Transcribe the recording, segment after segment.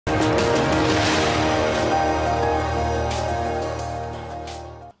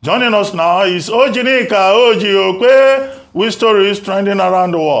Joining us now is OjyOkpe, which story is trending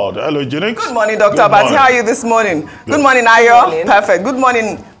around the world. Hello, Jinix. Good morning, Dr. Abati. How are you this morning? Good morning, Ajaero. Perfect. Good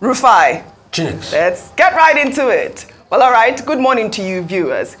morning, Rufai. Jinx. Let's get right into it. Well, all right. Good morning to you,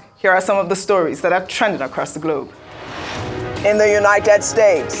 viewers. Here are some of the stories that are trending across the globe. In the United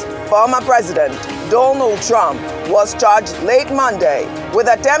States, former President Donald Trump was charged late Monday with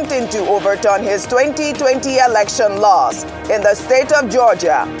attempting to overturn his 2020 election loss in the state of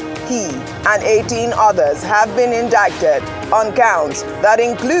Georgia. He and 18 others have been indicted on counts that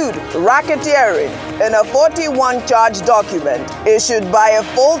include racketeering in a 41-charge document issued by a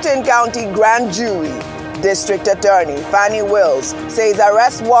Fulton County grand jury. District Attorney Fannie Wills says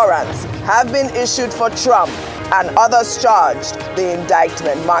arrest warrants have been issued for Trump and others charged. The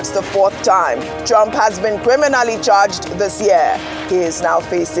indictment marks the 4th time Trump has been criminally charged this year. He is now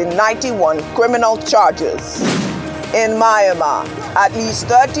facing 91 criminal charges. In Myanmar, at least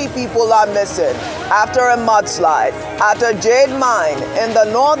 30 people are missing after a mudslide at a jade mine in the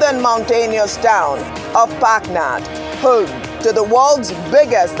northern mountainous town of Paknat, home to the world's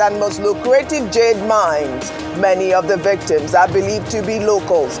biggest and most lucrative jade mines. Many of the victims are believed to be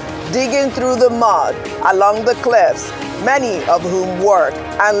locals digging through the mud along the cliffs, many of whom work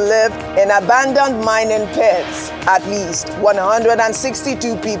and live in abandoned mining pits. At least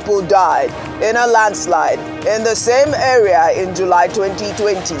 162 people died in a landslide in the same area in July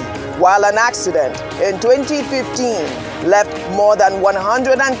 2020, while an accident in 2015 left more than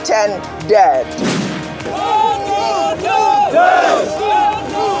 110 dead.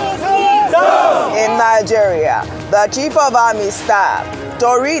 In Nigeria, the Chief of Army Staff,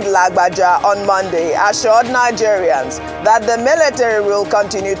 Torid Lagbaja, on Monday assured Nigerians that the military will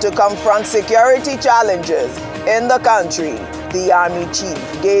continue to confront security challenges in the country. The Army Chief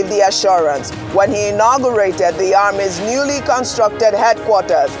gave the assurance when he inaugurated the Army's newly constructed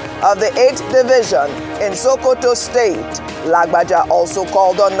headquarters of the 8th Division in Sokoto State. Lagbaja also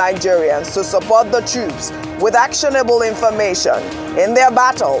called on Nigerians to support the troops with actionable information in their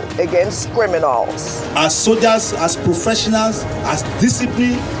battle against criminals. As soldiers, as professionals, as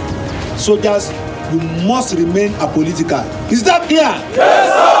disciplined soldiers, you must remain apolitical. Is that clear?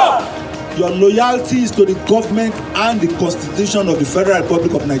 Yes, sir! Your loyalty is to the government and the Constitution of the Federal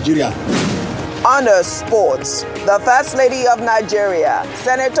Republic of Nigeria. Honor sports. The First Lady of Nigeria,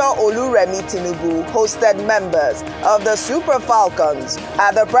 Senator Oluremi Tinubu, hosted members of the Super Falcons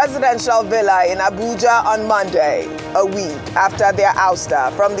at the presidential villa in Abuja on Monday, a week after their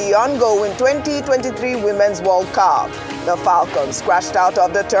ouster from the ongoing 2023 Women's World Cup. The Falcons crashed out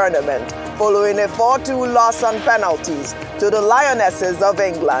of the tournament following a 4-2 loss on penalties to the Lionesses of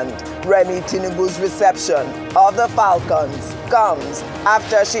England. Remi Tinubu's reception of the Falcons comes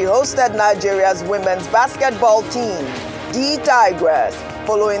after she hosted Nigeria's women's basketball team, the Tigress,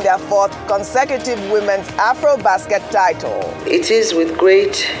 following their 4th consecutive women's Afro-Basket title. It is with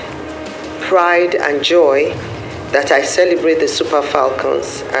great pride and joy that I celebrate the Super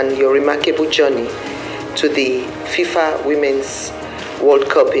Falcons and your remarkable journey to the FIFA Women's World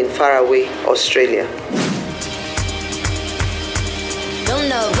Cup in faraway Australia.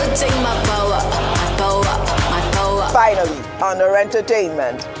 Finally, under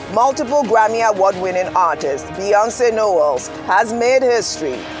entertainment, multiple Grammy Award-winning artist Beyonce Knowles has made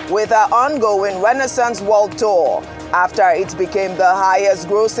history with her ongoing Renaissance World Tour after it became the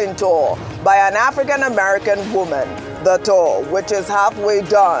highest-grossing tour by an African-American woman. The tour, which is halfway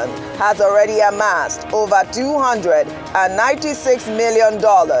done, has already amassed over $296 million.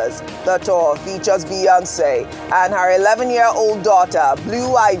 The tour features Beyonce and her 11-year-old daughter,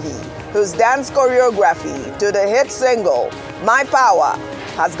 Blue Ivy, whose dance choreography to the hit single, My Power,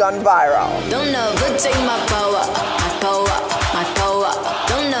 has gone viral. Don't know, but take my power, my power, my power.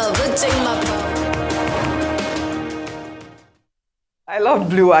 Don't know, but take my power. I love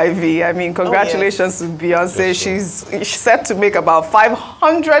Blue Ivy. I mean, congratulations to Beyonce. She's set to make about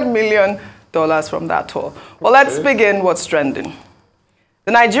 $500 million from that tour. Well, let's begin what's trending.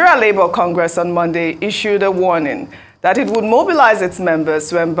 The Nigeria Labour Congress on Monday issued a warning that it would mobilize its members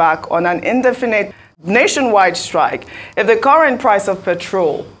to embark on an indefinite nationwide strike if the current price of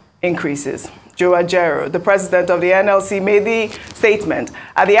petrol increases. Ajaero, the president of the NLC, made the statement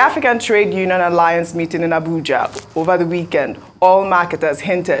at the African Trade Union Alliance meeting in Abuja over the weekend. Oil marketers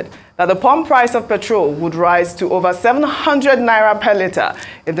hinted that the pump price of petrol would rise to over 700 Naira per litre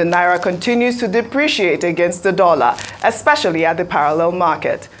if the Naira continues to depreciate against the dollar, especially at the parallel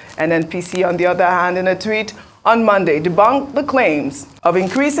market. NNPC, on the other hand, in a tweet on Monday, debunked the claims of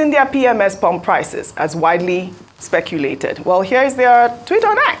increasing their PMS pump prices as widely speculated. Well, here's their tweet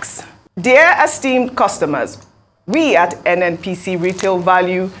on X. Dear esteemed customers, We at NNPC retail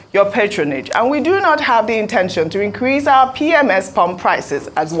value your patronage, and we do not have the intention to increase our PMS pump prices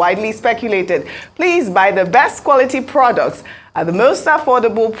as widely speculated. Please buy the best quality products at the most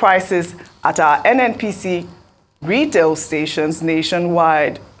affordable prices at our NNPC retail stations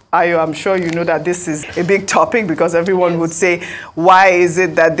nationwide. Ayo, I'm sure you know that this is a big topic because everyone would say, why is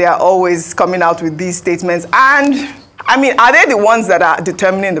it that they are always coming out with these statements? And I mean, are they the ones that are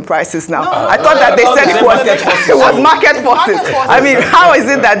determining the prices now? No, I thought that they said it was market forces. I mean, how is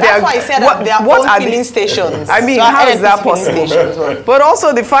it that they are... That's why I said that they are all filling stations. I mean, so how is that possible? But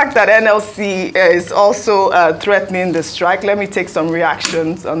also the fact that NLC is also threatening the strike. Let me take some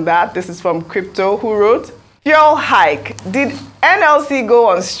reactions on that. This is from Crypto, who wrote, fuel hike. Did NLC go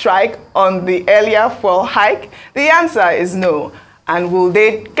on strike on the earlier fuel hike? The answer is no. And will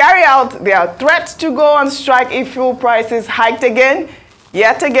they carry out their threat to go on strike if fuel prices hiked again?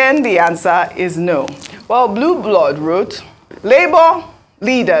 Yet again, the answer is no. Well, Blue Blood wrote, Labour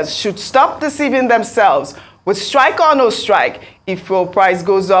leaders should stop deceiving themselves with strike or no strike. If fuel price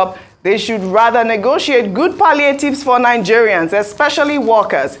goes up, they should rather negotiate good palliatives for Nigerians, especially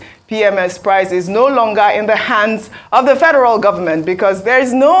workers. PMS price is no longer in the hands of the federal government because there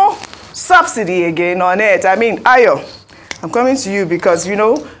is no subsidy again on it. I mean, Ayo, I'm coming to you because, you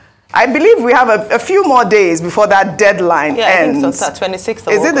know, I believe we have a few more days before that deadline ends. I think so, 26th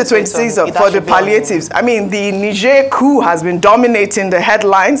of Is it the 26th for the palliatives? I mean, the Niger coup has been dominating the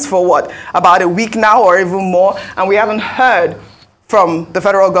headlines for what, about a week now or even more, and we haven't heard from the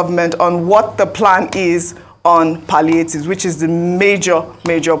federal government on what the plan is on palliatives, which is the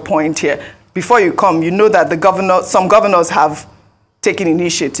major point here. Before you come, you know that some governors have taken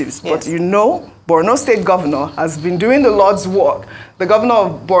initiatives, but you know, Borno State Governor has been doing the Lord's work. The Governor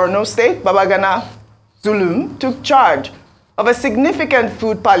of Borno State, Babagana, Zulum, took charge of a significant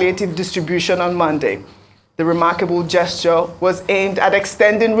food palliative distribution on Monday. The remarkable gesture was aimed at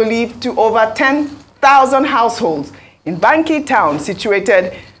extending relief to over 10,000 households in Banki town,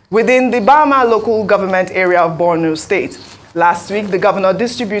 situated within the Bama Local Government area of Borno State. Last week, the governor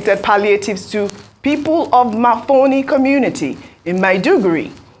distributed palliatives to people of Mafoni community in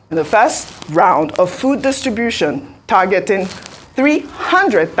Maiduguri in the first round of food distribution, targeting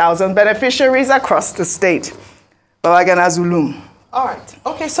 300,000 beneficiaries across the state. Babagana, Zulum. All right.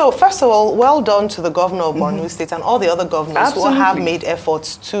 Okay, so first of all, well done to the governor of Borno State and all the other governors who have made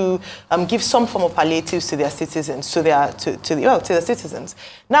efforts to give some form of palliatives to their citizens, to their citizens.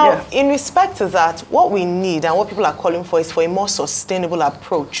 Now, in respect to that, what we need and what people are calling for is for a more sustainable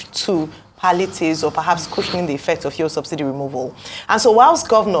approach to palliatives or perhaps cushioning the effect of fuel subsidy removal. And so whilst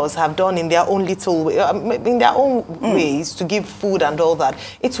governors have done in their own little way, in their own ways to give food and all that,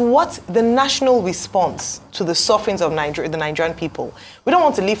 it's what the national response to the sufferings of the Nigerian people. We don't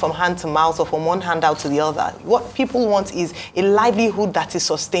want to live from hand to mouth or from one hand out to the other. What people want is a livelihood that is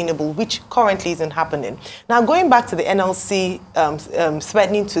sustainable, which currently isn't happening. Now, going back to the NLC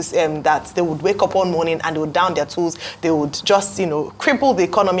threatening to that they would wake up one morning and they would down their tools, they would just, you know, cripple the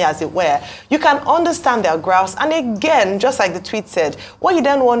economy as it were. You can understand their grouse. And again, just like the tweet said, what you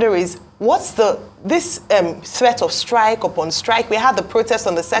then wonder is, what's this threat of strike upon strike? We had the protest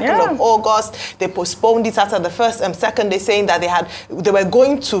on the 2nd of August. They postponed it after the second day, saying that they were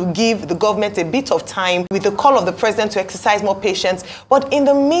going to give the government a bit of time with the call of the president to exercise more patience. But in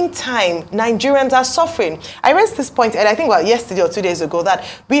the meantime, Nigerians are suffering. I raised this point, and I think yesterday or 2 days ago, that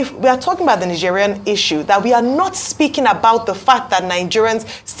we are talking about the Nigerian issue, that we are not speaking about the fact that Nigerians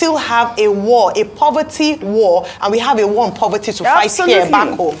still have a war, a poverty war, and we have a war on poverty to fight here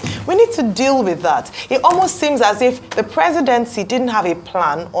back home. We need to deal with that. It almost seems as if the presidency didn't have a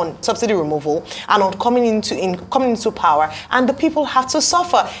plan on subsidy removal and on coming into power, and the people have to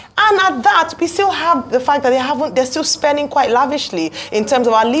suffer. And at that, we still have the fact that they're still spending quite lavishly in terms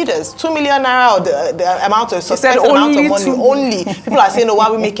of our leaders. 2 million naira, or the amount of suspected amount of money only. People are saying, oh, why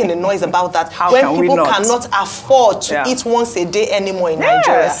are we making a noise about that? When people cannot afford to eat once a day anymore in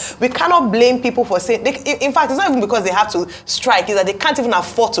Nigeria. We cannot blame people for saying, in fact, it's not even because they have to strike, it's that they can't even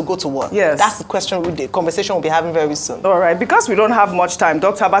afford to go to work. That's the question, the conversation we'll be having very soon. All right, because we don't have much time,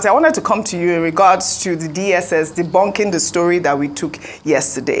 Dr. Abati, I wanted to come to you in regards to the DSS debunking the story that we took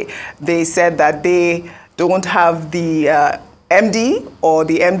yesterday. They said that they don't have the MD or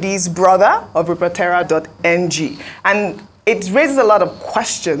the MD's brother of Reportera.ng. And it raises a lot of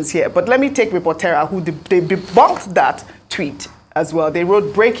questions here, but let me take Reportera, who they debunked that tweet as well. They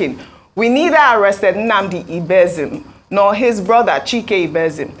wrote, breaking, we neither arrested Nnamdi Ibezim nor his brother Chike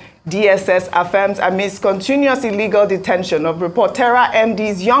Ibezim. DSS affirms amidst continuous illegal detention of Reportera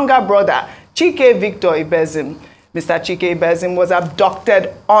MD's younger brother, Chike Victor Ibezim. Mr. Chike Bezim was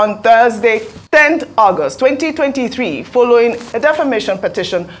abducted on Thursday, 10th August 2023, following a defamation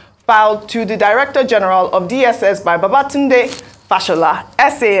petition filed to the Director General of DSS by Babatunde Fashola,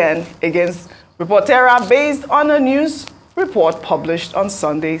 SAN, against Reportera based on a news report published on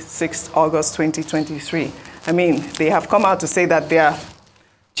Sunday, 6th August 2023. I mean, they have come out to say that their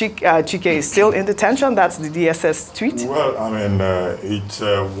Chike is still in detention. That's the DSS tweet. Well, I mean, it's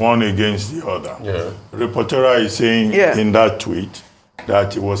one against the other. Yeah. Reportera is saying in that tweet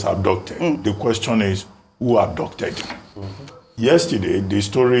that he was abducted. The question is, who abducted him? Yesterday, the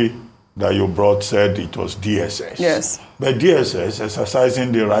story that you brought said it was DSS. Yes. But DSS,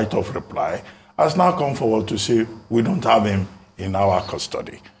 exercising the right of reply, has now come forward to say we don't have him in our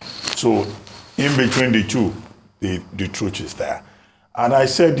custody. So in between the two, the truth is there. And I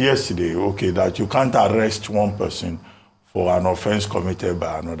said yesterday, okay, that you can't arrest one person for an offense committed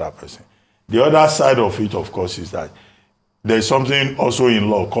by another person. The other side of it, of course, is that there's something also in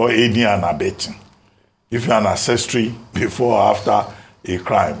law called aiding and abetting. If you're an accessory before or after a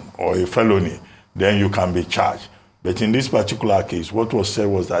crime or a felony, then you can be charged. But in this particular case, what was said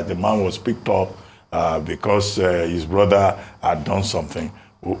was that the man was picked up because his brother had done something.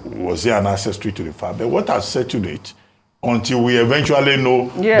 Was he an accessory to the fact? But what has settled it, until we eventually know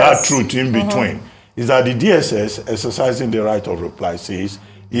that truth in between, is that the DSS, exercising the right of reply, says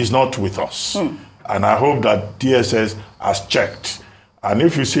he's not with us. And I hope that DSS has checked. And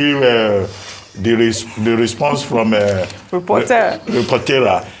if you see the response from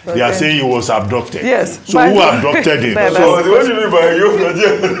Reportera, they are saying he was abducted. Yes. So who abducted him? So what do you mean by you?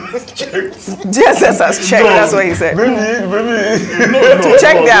 DSS has checked, that's what he said. To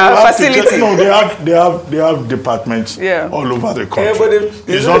check their facility. No, they have departments all over the country. But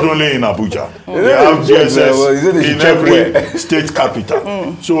it's not only in Abuja. They have DSS in every state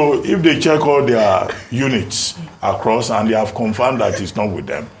capital. So if they check all their units across and they have confirmed that it's not with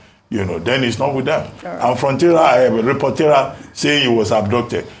them, you know, then it's not with them. And Reportera saying he was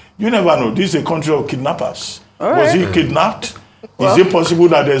abducted. You never know. This is a country of kidnappers. Was he kidnapped? Is it possible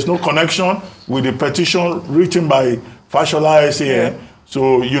that there's no connection with the petition written by Fashola SAN?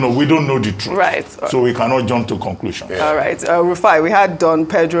 So, you know, we don't know the truth. Right. So we cannot jump to conclusions. All right. Rufai, we had Don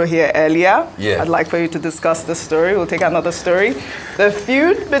Pedro here earlier. Yeah. I'd like for you to discuss the story. We'll take another story. The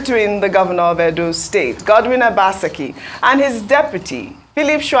feud between the governor of Edo State, Godwin Obaseki, and his deputy,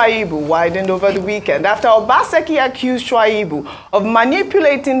 Philip Shaibu, widened over the weekend after Obaseki accused Shaibu of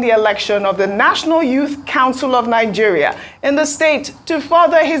manipulating the election of the National Youth Council of Nigeria in the state to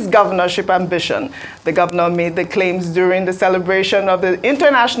further his governorship ambition. The governor made the claims during the celebration of the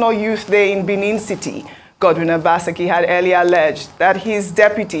International Youth Day in Benin City. Godwin Obaseki had earlier alleged that his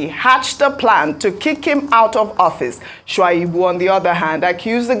deputy hatched a plan to kick him out of office. Shaibu, on the other hand,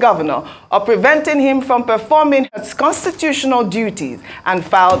 accused the governor of preventing him from performing his constitutional duties and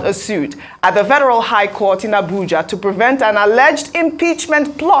filed a suit at the Federal High Court in Abuja to prevent an alleged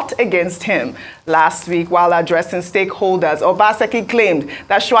impeachment plot against him. Last week, while addressing stakeholders, Obaseki claimed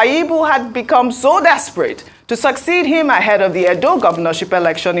that Shaibu had become so desperate to succeed him ahead of the Edo governorship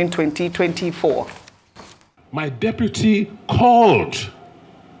election in 2024. My deputy called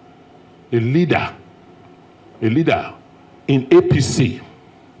a leader in APC,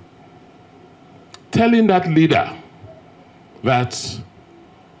 telling that leader that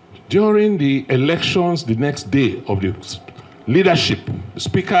during the elections the next day of the leadership,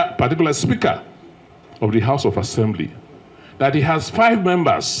 particular speaker of the House of Assembly, that he has 5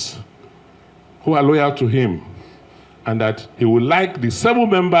 members who are loyal to him and that he would like the 7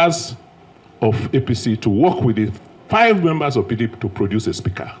 members of APC to work with the 5 members of PDP to produce a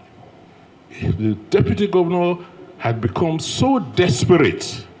speaker. The deputy governor had become so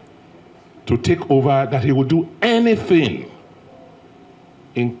desperate to take over that he would do anything,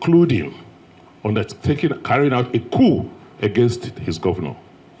 including carrying out a coup against his governor.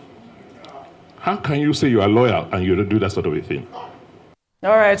 How can you say you are loyal and you don't do that sort of a thing?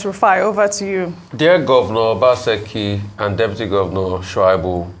 All right, Rufai, over to you. Dear Governor Obaseki and Deputy Governor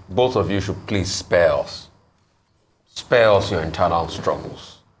Shaibu, both of you should please spare us. Spare us your internal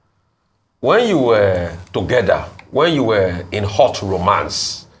struggles. When you were together, when you were in hot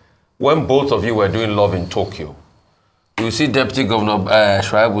romance, when both of you were doing love in Tokyo, you see Deputy Governor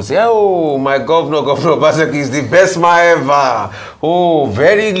Shaibu say, oh, my governor, Governor Obaseki is the best man ever. Oh,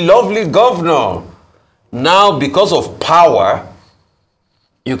 very lovely governor. Now, because of power,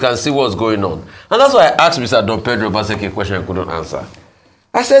 you can see what's going on. And that's why I asked Mr. Don Pedro Obaseki a question I couldn't answer.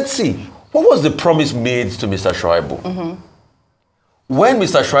 I said, see, what was the promise made to Mr. Shaibu? When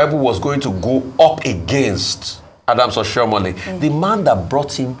Mr. Shaibu was going to go up against Adams Oshomole, the man that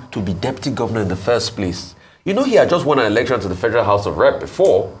brought him to be deputy governor in the first place, You know, he had just won an election to the Federal House of Rep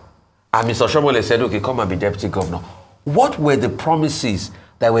before, and Mr. Shomole said, okay, come and be deputy governor. What were the promises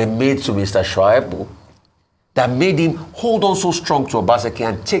that were made to Mr. Shaibu that made him hold on so strong to Obaseki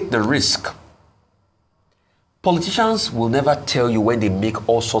and take the risk? Politicians will never tell you when they make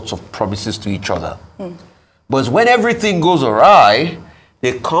all sorts of promises to each other. But when everything goes awry,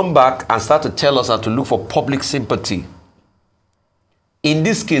 they come back and start to tell us how to look for public sympathy. In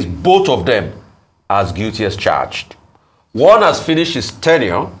this case, both of them are as guilty as charged. One has finished his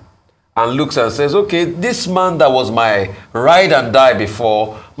tenure and looks and says, okay, this man that was my ride and die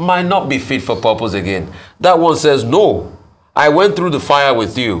before might not be fit for purpose again. That one says, no, I went through the fire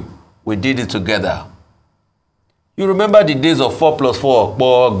with you. We did it together. You remember the days of 4 plus 4,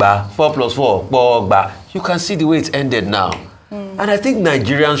 4 plus 4, you can see the way it ended now. And I think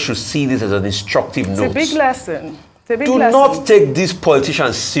Nigerians should see this as an instructive note. It's a big lesson. It's a big Do lesson. not take these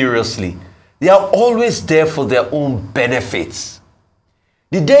politicians seriously. They are always there for their own benefits.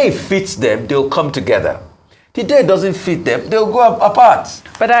 The day it fits them, they'll come together. The day it doesn't fit them, they'll go apart.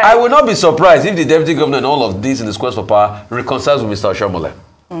 But I will not be surprised if the deputy governor and all of this in the quest for power reconciles with Mr. Shomole.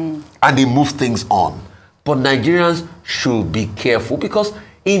 And they move things on. But Nigerians should be careful, because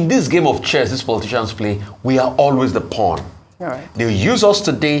in this game of chess these politicians play, we are always the pawn. All right. They'll use us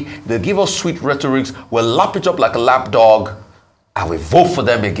today, they'll give us sweet rhetorics, we'll lap it up like a lap dog, and we vote for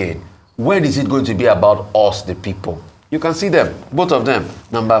them again. When is it going to be about us, the people? You can see them, both of them.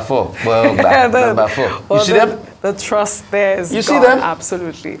 Number 4. Well, number 4. Well, you see them? The trust there is You gone. see them?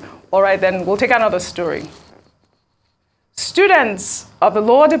 Absolutely. All right, then we'll take another story. Students of the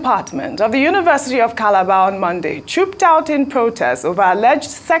Law Department of the University of Calabar on Monday trooped out in protest over alleged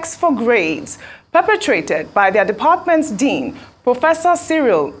sex for grades perpetrated by their department's dean, Professor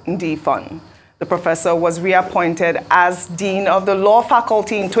Cyril Ndifon. The professor was reappointed as dean of the law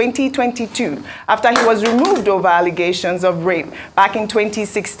faculty in 2022 after he was removed over allegations of rape back in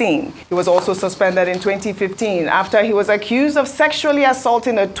 2016. He was also suspended in 2015 after he was accused of sexually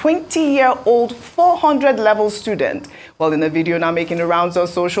assaulting a 20-year-old 400-level student. Well, in a video now making the rounds on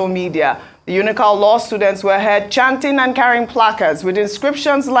social media, the Unical law students were heard chanting and carrying placards with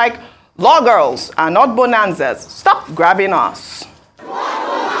inscriptions like, "Law girls are not bonanzas. Stop grabbing us."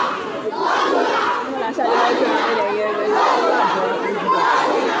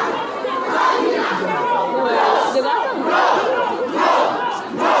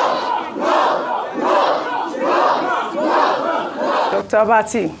 Dr.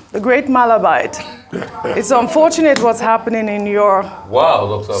 Abati, the great Malabite. It's unfortunate what's happening in your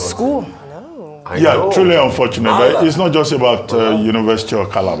school. Yeah, truly unfortunate. But it's not just about University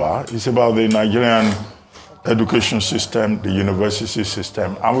of Calabar. It's about the Nigerian education system, the university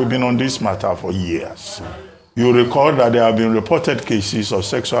system, and we've been on this matter for years. You recall that there have been reported cases of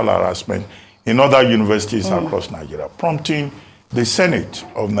sexual harassment in other universities across Nigeria, prompting the Senate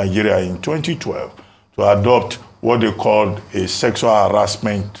of Nigeria in 2012 to adopt what they called a sexual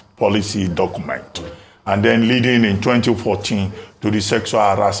harassment policy document, and then leading in 2014 to the Sexual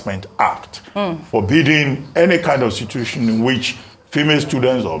Harassment Act, forbidding any kind of situation in which female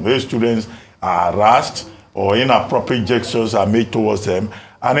students or male students are harassed or inappropriate gestures are made towards them.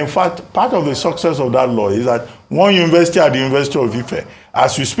 And in fact, part of the success of that law is that one university at the University of Ife,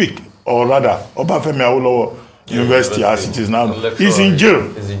 as we speak, or rather, Obafemi Awolowo University, as it is now, is in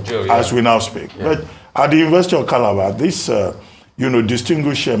jail, as we now speak. But at the University of Calabar, this,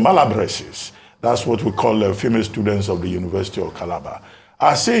 distinguished Malabrases, that's what we call female students of the University of Calabar,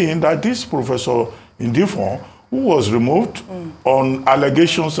 are saying that this Professor Ndifon, who was removed on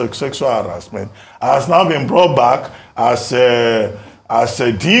allegations of sexual harassment, has now been brought back as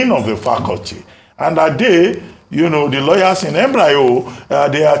a dean of the faculty. And that day, the lawyers in embryo,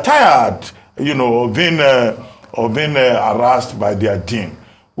 they are tired, of being harassed by their dean.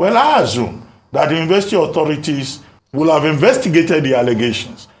 Well, I assume that the university authorities will have investigated the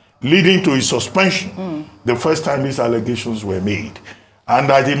allegations, leading to his suspension the first time these allegations were made. And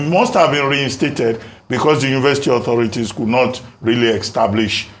that it must have been reinstated because the university authorities could not really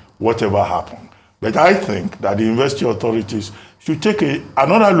establish whatever happened. But I think that the university authorities should take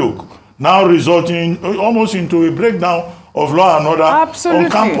another look, now resulting almost into a breakdown of law and order on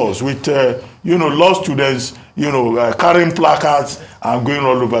campus with, law students, carrying placards and going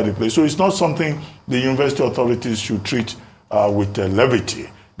all over the place. So it's not something the university authorities should treat with levity.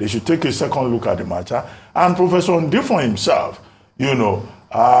 They should take a second look at the matter. And Professor Ndifon himself,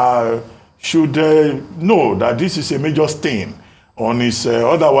 should know that this is a major stain on his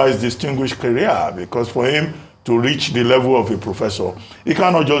otherwise distinguished career, because for him to reach the level of a professor, he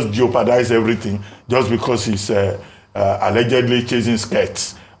cannot just jeopardize everything just because he's allegedly chasing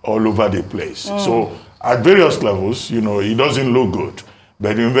skirts all over the place. So at various levels, you know, it doesn't look good.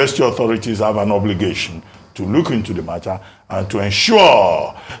 But the university authorities have an obligation to look into the matter and to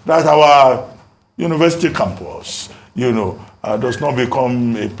ensure that our university campus, you know, does not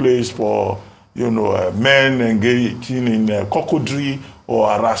become a place for, you know, men engaging in cockadry or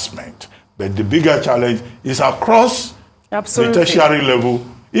harassment. But the bigger challenge is across the tertiary level.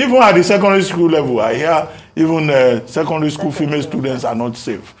 Even at the secondary school level, I hear even secondary school female students are not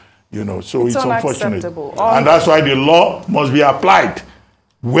safe. You know, so it's unfortunate. And that's why the law must be applied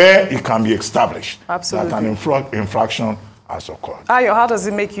where it can be established that an infraction has occurred. Ayo, how does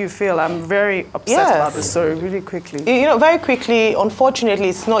it make you feel? I'm very upset about this story, really quickly. You know, very quickly, unfortunately,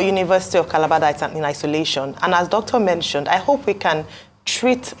 it's not University of Calabar that's in isolation. And as Doctor mentioned, I hope we can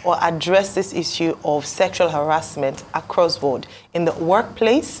treat or address this issue of sexual harassment across board in the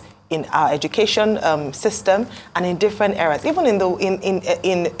workplace, in our education system, and in different areas, even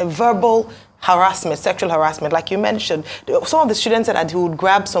in verbal harassment, sexual harassment, like you mentioned. Some of the students said that he would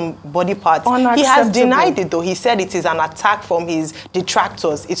grab some body parts. He has denied it, though. He said it is an attack from his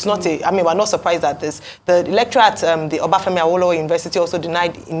detractors. It's not a, I mean, we're not surprised at this. The lecturer at the Obafemi Awolowo University also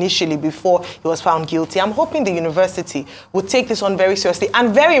denied initially before he was found guilty. I'm hoping the university will take this on very seriously,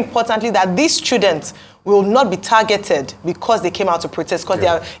 and very importantly, that these students will not be targeted because they came out to protest, because there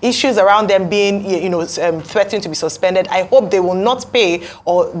are issues around them being, you know, threatened to be suspended. I hope they will not pay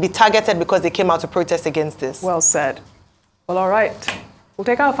or be targeted because they came out to protest against this. Well said. Well, all right. We'll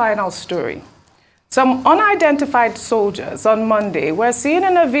take our final story. Some unidentified soldiers on Monday were seen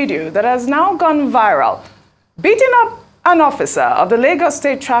in a video that has now gone viral, beating up an officer of the Lagos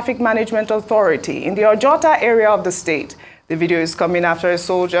State Traffic Management Authority in the Ojota area of the state. The video is coming after a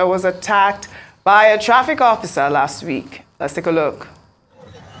soldier was attacked by a traffic officer last week. Let's take a look.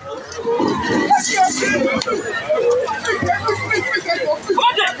 Come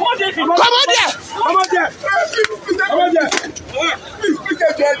on there! Come on there! Come on there!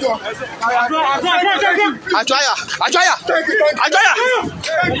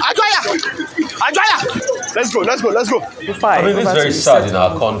 Ajaero! Let's go. I mean, it's very sad in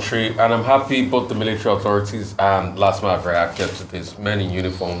our country, and I'm happy both the military authorities and last mile have reacted to this. Men in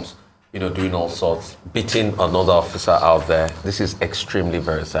uniforms, you know, doing all sorts, beating another officer out there. This is extremely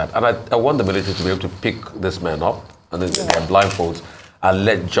very sad. And I want the military to be able to pick this man up and then their blindfolds and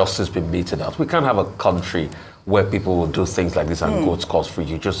let justice be meted out. We can't have a country where people will do things like this and go to court for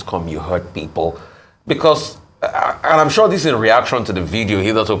you. Just come, you hurt people. Because, and I'm sure this is in reaction to the video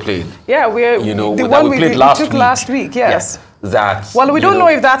he also played. Yeah, you know, the that one we played last week. Yes. That, well, we don't know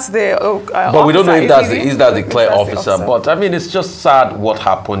if that's the but we don't know if that's the clear officer. But I mean, it's just sad what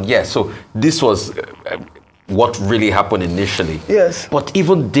happened. Yes, so this was what really happened initially. Yes. But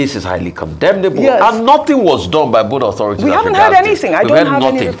even this is highly condemnable. Yes. And nothing was done by both authorities. We haven't heard anything. I don't have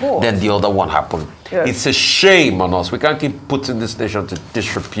any report. Then the other one happened. Yes. It's a shame on us. We can't keep putting this nation to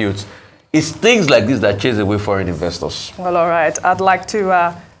disrepute. It's things like this that chase away foreign investors. Well, all right. I'd like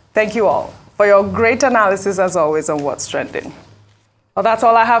to thank you all for your great analysis, as always, on What's Trending. Well, that's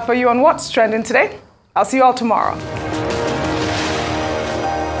all I have for you on What's Trending today. I'll see you all tomorrow.